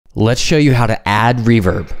Let's show you how to add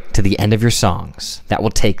reverb to the end of your songs. That will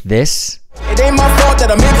take this It ain't my fault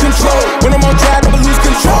that I'm in control. When I'm on track, I lose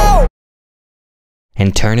control.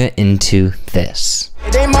 and turn it into this.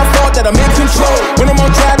 It ain't my fault that I'm in control. When I'm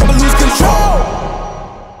on track, I lose control.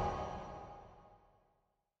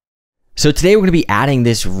 So today we're going to be adding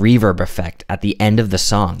this reverb effect at the end of the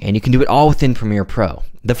song, and you can do it all within Premiere Pro.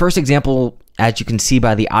 The first example, as you can see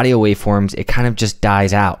by the audio waveforms, it kind of just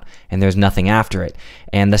dies out and there's nothing after it.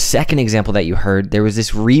 And the second example that you heard, there was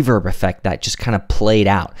this reverb effect that just kind of played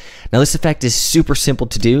out. Now this effect is super simple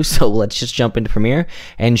to do, so let's just jump into Premiere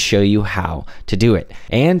and show you how to do it.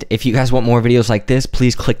 And if you guys want more videos like this,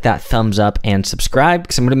 please click that thumbs up and subscribe,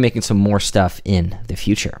 because I'm going to be making some more stuff in the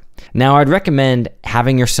future. Now, I'd recommend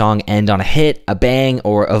having your song end on a hit, a bang,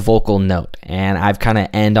 or a vocal note. And I've kind of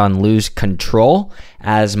end on lose control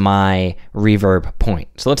as my reverb point.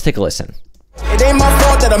 So let's take a listen. It ain't my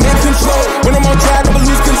fault that I'm in control. When I'm on track, I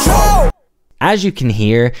lose control. As you can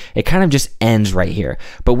hear, it kind of just ends right here.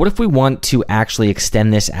 But what if we want to actually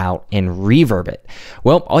extend this out and reverb it?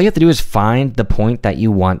 Well, all you have to do is find the point that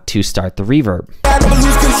you want to start the reverb.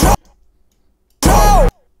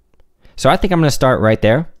 So I think I'm going to start right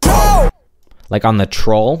there, like on the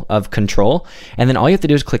troll of control. And then all you have to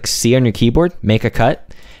do is click C on your keyboard, make a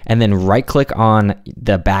cut, and then right click on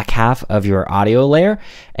the back half of your audio layer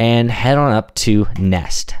and head on up to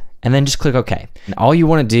nest. And then just click OK. And all you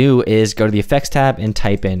want to do is go to the effects tab and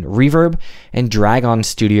type in reverb and drag on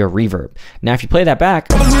studio reverb. Now if you play that back,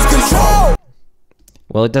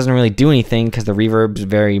 well, it doesn't really do anything because the reverb is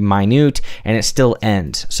very minute and it still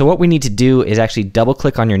ends. So what we need to do is actually double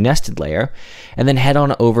click on your nested layer and then head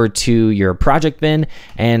on over to your project bin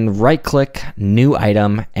and right click new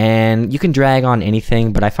item, and you can drag on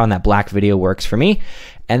anything, but I found that black video works for me.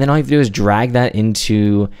 And then all you have to do is drag that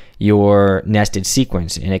into your nested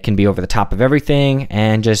sequence, and it can be over the top of everything,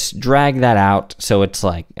 and just drag that out so it's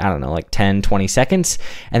like, I don't know, like 10, 20 seconds,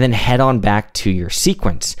 and then head on back to your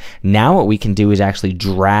sequence. Now what we can do is actually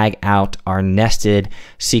drag out our nested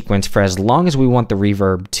sequence for as long as we want the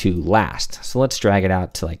reverb to last. So let's drag it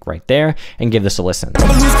out to like right there and give this a listen.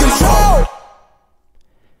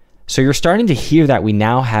 So you're starting to hear that we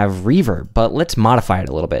now have reverb, but let's modify it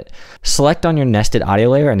a little bit. Select on your nested audio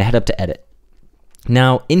layer and head up to edit.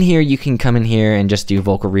 Now in here, you can come in here and just do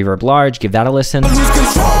vocal reverb large, give that a listen.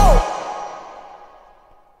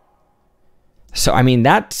 So I mean,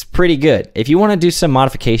 that's pretty good. If you want to do some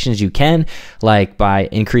modifications, you can, like by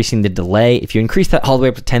increasing the delay. If you increase that all the way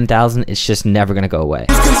up to 10,000, it's just never going to go away.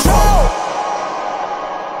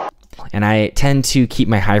 And I tend to keep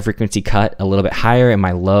my high frequency cut a little bit higher and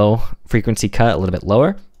my low frequency cut a little bit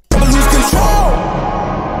lower,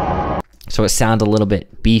 so it sounds a little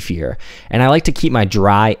bit beefier. And I like to keep my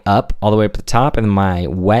dry up all the way up to the top and my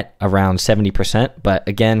wet around 70%. But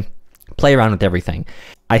again, play around with everything.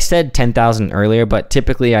 I said 10,000 earlier, but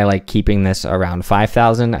typically I like keeping this around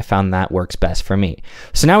 5,000. I found that works best for me.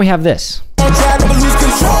 So now we have this.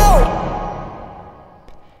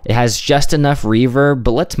 It has just enough reverb,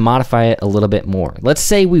 but let's modify it a little bit more. Let's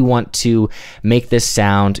say we want to make this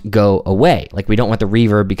sound go away. Like we don't want the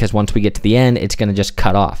reverb because once we get to the end, it's going to just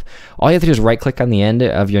cut off. All you have to do is right click on the end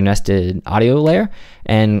of your nested audio layer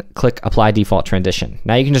and click apply default transition.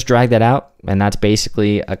 Now you can just drag that out, and that's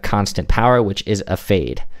basically a constant power, which is a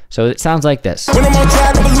fade. So it sounds like this. When I'm on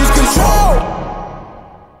track, I lose control.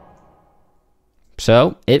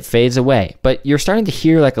 So it fades away, but you're starting to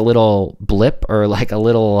hear like a little blip or like a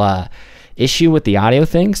little issue with the audio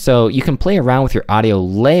thing. So you can play around with your audio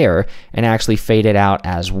layer and actually fade it out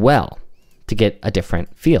as well to get a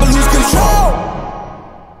different feel.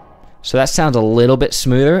 So that sounds a little bit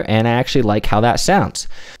smoother, and I actually like how that sounds.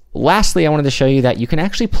 Lastly, I wanted to show you that you can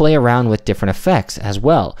actually play around with different effects as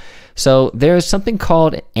well. So there's something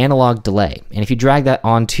called analog delay. And if you drag that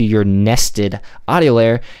onto your nested audio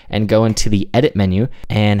layer and go into the edit menu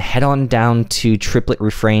and head on down to triplet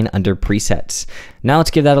refrain under presets. Now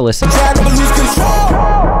let's give that a listen.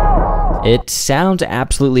 It sounds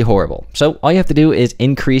absolutely horrible. So all you have to do is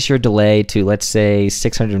increase your delay to, let's say,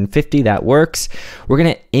 650. That works. We're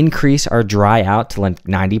going to increase our dry out to like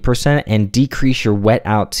 90% and decrease your wet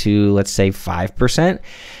out to, let's say, 5%.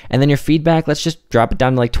 And then your feedback, let's just drop it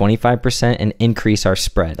down to like 25% and increase our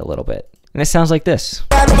spread a little bit. And it sounds like this.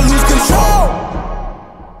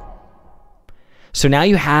 So now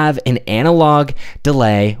you have an analog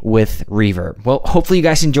delay with reverb. Well, hopefully you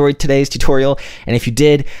guys enjoyed today's tutorial, and if you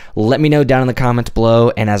did, let me know down in the comments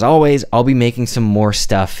below, and as always, I'll be making some more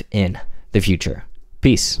stuff in the future.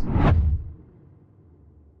 Peace.